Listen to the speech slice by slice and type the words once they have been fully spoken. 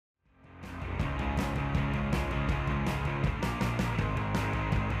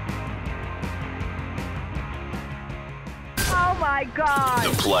my God. The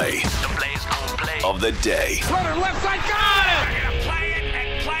play of the day. Runner left side, got it! We're going to play it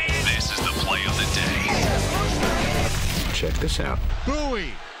and play it. This is the play of the day. Check this out. Buie,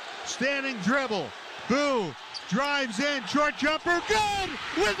 standing dribble. Boo drives in, short jumper, good!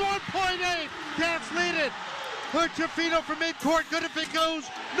 With 1.8, Cats lead it. Chafino from midcourt, good if it goes,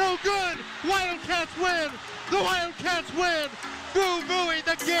 no good! Wildcats win! The Wildcats win! Buie,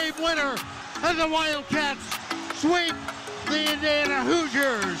 the game winner! And the Wildcats sweep the Indiana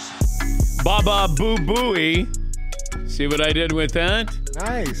Hoosiers! Baba Boo Buie. See what I did with that?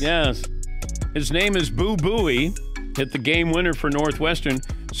 Nice. Yes. His name is Boo Buie. Hit the game winner for Northwestern.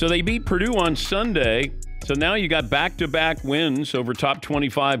 So they beat Purdue on Sunday. So now you got back-to-back wins over top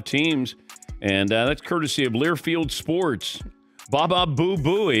 25 teams. And that's courtesy of Learfield Sports. Baba Boo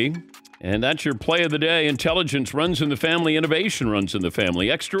Buie. And that's your play of the day. Intelligence runs in the family. Innovation runs in the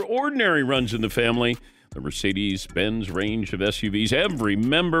family. Extraordinary runs in the family. The Mercedes-Benz range of SUVs. Every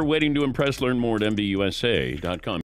member waiting to impress. Learn more at MBUSA.com.